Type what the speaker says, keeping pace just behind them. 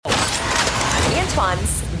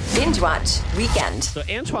Antoine's Binge Watch Weekend. So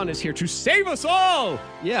Antoine is here to save us all.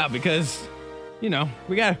 Yeah, because, we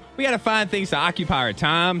gotta find things to occupy our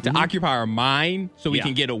time, to occupy our mind, so we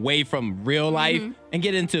can get away from real life and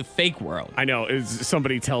get into fake world. I know.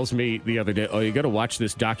 Somebody tells me the other day, you got to watch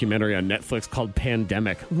this documentary on Netflix called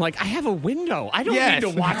Pandemic. I'm like, I have a window. I don't need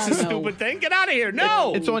to watch this stupid thing. Get out of here.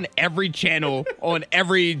 No. It's on every channel, on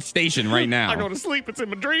every station right now. I go to sleep. It's in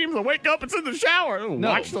my dreams. I wake up. It's in the shower.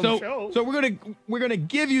 Watch some shows. So we're gonna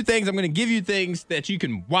give you things. I'm gonna give you things that you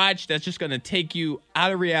can watch. That's just gonna take you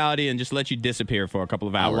out of reality and just let you disappear for a couple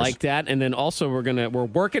of hours. I like that. And then also we're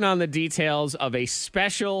working on the details of a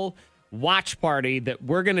special watch party that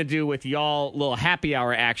we're going to do with y'all, little happy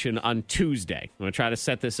hour action on Tuesday. I'm going to try to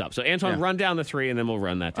set this up. So, Antoine, run down the three, and then we'll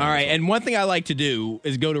run that down. All right, and one thing I like to do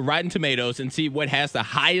is go to Rotten Tomatoes and see what has the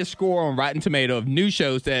highest score on Rotten Tomato of new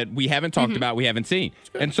shows that we haven't talked about, we haven't seen.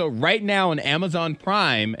 And so right now on Amazon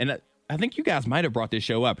Prime, and I think you guys might have brought this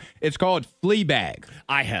show up, it's called Fleabag.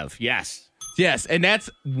 I have, yes. Yes, and that's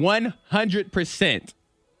 100%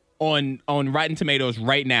 on Rotten Tomatoes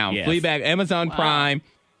right now. Yes. Fleabag, Amazon Prime.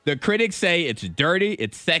 The critics say it's dirty,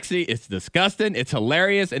 it's sexy, it's disgusting, it's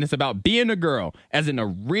hilarious, and it's about being a girl, as in a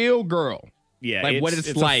real girl. Yeah, like what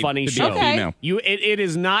it's like a funny to be show. a female. It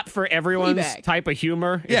is not for everyone's type of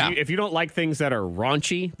humor. If you don't like things that are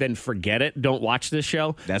raunchy, then forget it. Don't watch this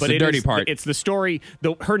show. That's the dirty part. It's the story.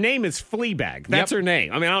 Her name is Fleabag. That's her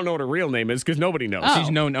name. I mean, I don't know what her real name is because nobody knows. She's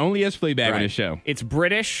known only as Fleabag in the show. It's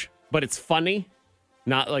British, but it's funny.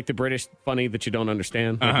 Not like the British funny that you don't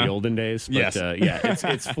understand, like the olden days. But,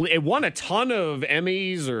 it won a ton of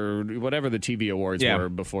Emmys or whatever the TV awards were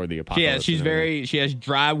before the apocalypse. She has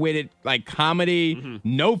dry-witted, like, comedy,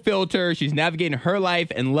 no filter. She's navigating her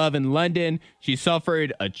life and love in London. She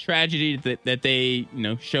suffered a tragedy that they,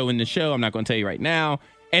 show in the show. I'm not going to tell you right now.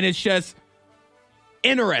 And it's just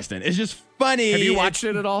interesting. It's just funny. Have you watched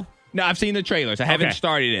it at all? No, I've seen the trailers. I haven't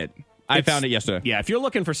started it. I found it yesterday. Yeah, if you're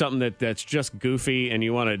looking for something that's just goofy and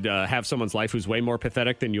you want to have someone's life who's way more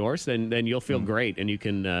pathetic than yours, then you'll feel great and you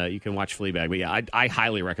can watch Fleabag. But yeah, I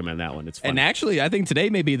highly recommend that one. It's fun. And actually, I think today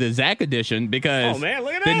may be the Zach edition because look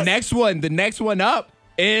at the this. next one up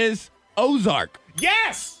is Ozark.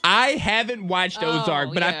 Yes, I haven't watched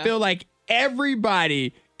Ozark, but I feel like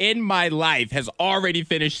everybody in my life has already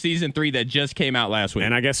finished season 3 that just came out last week.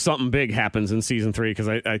 And I guess something big happens in season 3 because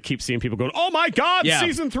I keep seeing people going, oh my God,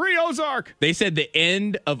 season 3 Ozark. They said the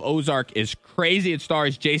end of Ozark is crazy. It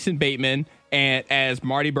stars Jason Bateman and as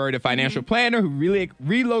Marty Bird, a financial planner who really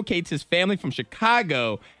relocates his family from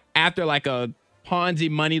Chicago after like a Ponzi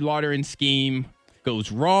money laundering scheme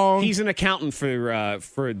goes wrong. He's an accountant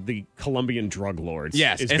for the Colombian drug lords.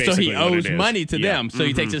 Yes, and so he owes money to them. So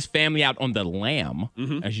he takes his family out on the lam,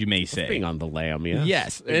 as you may say. Being on the lam, yeah.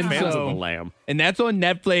 Yes. And fans of the lam. And that's on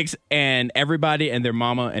Netflix, and everybody and their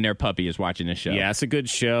mama and their puppy is watching this show. Yeah, it's a good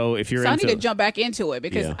show. If you're I need to jump back into it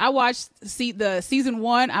because I watched the season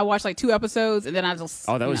 1. I watched like 2 episodes, and then I just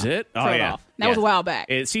that was it? Throw it off. That was a while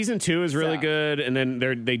back. Season 2 is really good, and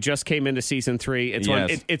then they just came into season 3.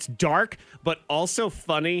 It's dark, but also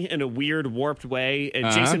funny in a weird, warped way.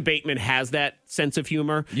 And Jason Bateman has that sense of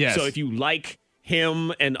humor. Yes. So if you like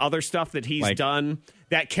him and other stuff that he's done,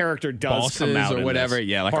 that character does come out or whatever. This.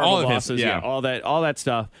 Yeah, like Horrible all of Bosses, his, all that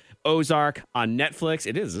stuff. Ozark on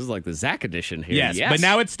Netflix. This is like the Zach edition here. Yes, but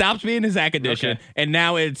now it stops being the Zach edition, and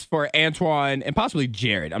now it's for Antoine and possibly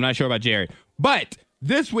Jared. I'm not sure about Jared. But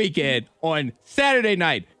this weekend on Saturday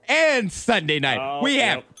night and Sunday night, we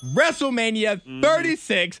have WrestleMania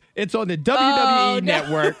 36. It's on the WWE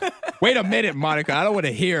Network. Wait a minute, Monica. I don't want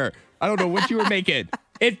to hear. I don't know what you were making.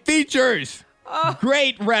 It features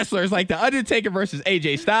great wrestlers like The Undertaker versus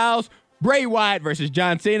AJ Styles, Bray Wyatt versus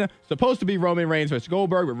John Cena. Supposed to be Roman Reigns versus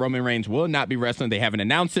Goldberg, but Roman Reigns will not be wrestling. They haven't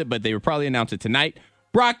announced it, but they will probably announce it tonight.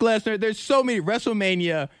 Brock Lesnar. There's so many.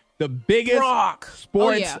 WrestleMania, the biggest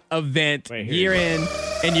sports event year in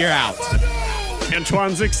and year out.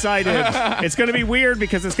 Antoine's excited. It's going to be weird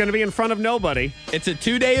because it's going to be in front of nobody. It's a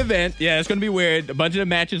 2-day event. Yeah, it's going to be weird. A bunch of the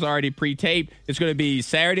matches are already pre-taped. It's going to be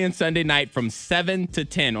Saturday and Sunday night from 7 to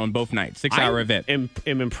 10 on both nights. 6-hour event. I'm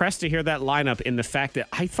impressed to hear that lineup in the fact that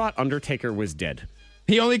I thought Undertaker was dead.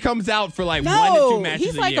 He only comes out for like 1 to 2 matches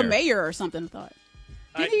he's like a mayor or something, I thought.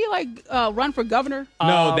 Did he run for governor?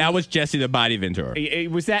 No, that was Jesse the Body Ventura.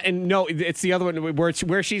 It was that, and no, it's the other one where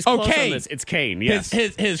she's close on Kane. this. It's Kane. Yes,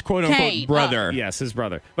 His quote unquote Kane. brother. yes, his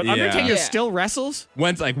brother. But Yeah. Undertaker Yeah. still wrestles.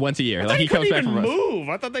 Once a year. Like he he comes back couldn't from even wrestling. move.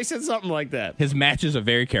 I thought they said something like that. His matches are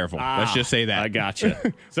very careful. Let's just say that. I gotcha.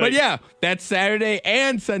 So, But yeah, that's Saturday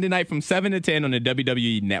and Sunday night from 7 to 10 on the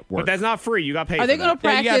WWE Network. but that's not free. You got paid. Are they going to?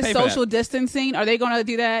 Yeah, you gotta practice pay for social distancing? Are they going to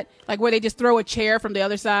do that? Like where they just throw a chair from the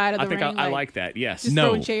other side of the I think ring? I like that. Yes. Just no,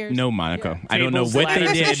 throwing chairs? no, Monica. Yeah. I don't know Tables, what they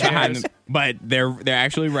ladders, did behind chairs. them, but they're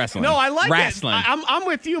actually wrestling. No, I like wrestling. it. I'm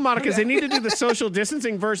with you, Monica, because they need to do the social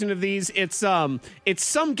distancing version of these. It's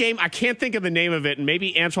some game. I can't think of the name of it, and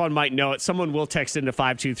maybe Antoine might know it. Someone will text into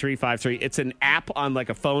 52353. It's an app on like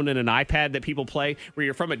a phone and an iPad that people play where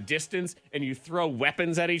you're from a distance and you throw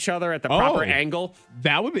weapons at each other at the proper angle.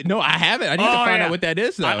 That would be no. I haven't. I need to find out what that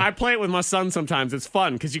is though. I play it with my son sometimes. It's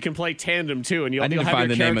fun because you can play tandem too, and you'll I need to have find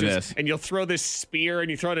your the name of characters, this. and you'll throw this spear and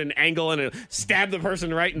you throw it at an angle and it'll stab the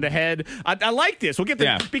person right in the head. I like this. We'll get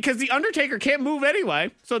the because the Undertaker can't move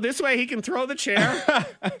anyway, so this way he can throw the chair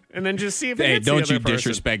and then just see if it Hey, hits the don't other you person.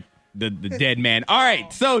 disrespect the dead man. All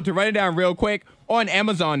right, so to run it down real quick, on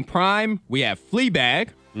Amazon Prime, we have Fleabag.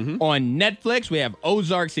 Mm-hmm. On Netflix, we have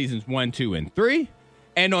Ozark seasons 1, 2, and 3.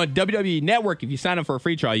 And on WWE Network, if you sign up for a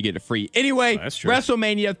free trial, you get it free. Anyway, that's true.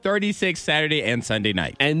 WrestleMania 36 Saturday and Sunday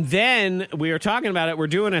night. And then we were talking about it. We're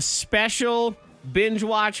doing a special binge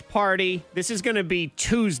watch party. This is going to be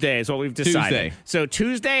Tuesday, is what we've decided. Tuesday. So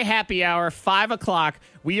Tuesday happy hour, 5 o'clock.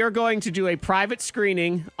 We are going to do a private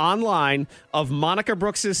screening online of Monica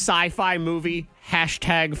Brooks' sci-fi movie,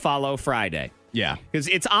 #Follow Friday. Yeah. Because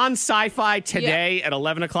it's on Sci-Fi today at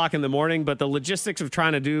 11 o'clock in the morning, but the logistics of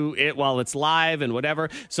trying to do it while it's live and whatever.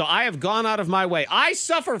 So I have gone out of my way. I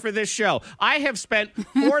suffer for this show. I have spent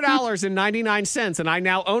 $4.99, and I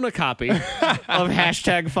now own a copy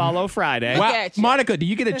of #Follow Friday. Wow. Gotcha. Monica, do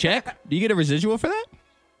you get a check? Do you get a residual for that?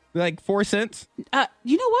 Like 4 cents?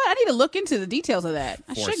 You know what? I need to look into the details of that.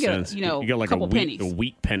 I 4 should cents. get You get like couple a wheat, pennies. a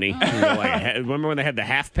wheat penny. Remember when they had the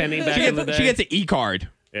half penny back in the day? She gets an e-card.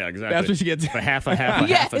 Yeah, exactly. That's what she gets. A half a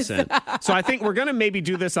Yes. cent. So I think we're going to maybe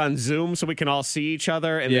do this on Zoom so we can all see each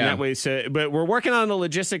other. And then Yeah. that way, but we're working on the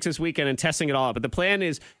logistics this weekend and testing it all out. But the plan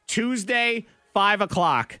is Tuesday, 5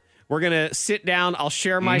 o'clock. We're going to sit down. I'll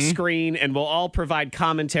share my screen and we'll all provide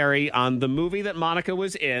commentary on the movie that Monica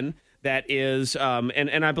was in. That is,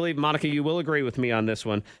 and I believe, Monica, you will agree with me on this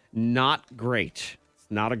one. Not great. It's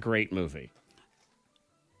not a great movie.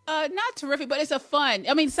 Not terrific, but it's a fun.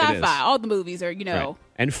 I mean, is. sci-fi. All the movies are, Right.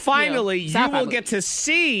 And finally, you sci-fi will movies. get to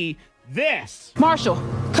see this Marshall,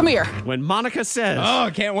 come here. when Monica says, Oh, I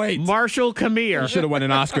can't wait. Marshall, come here. Should have won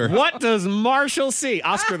an Oscar. What does Marshall see?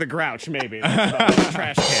 Oscar the Grouch, maybe.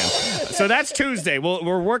 Trash can. So that's Tuesday.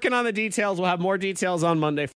 We're working on the details. We'll have more details on Monday.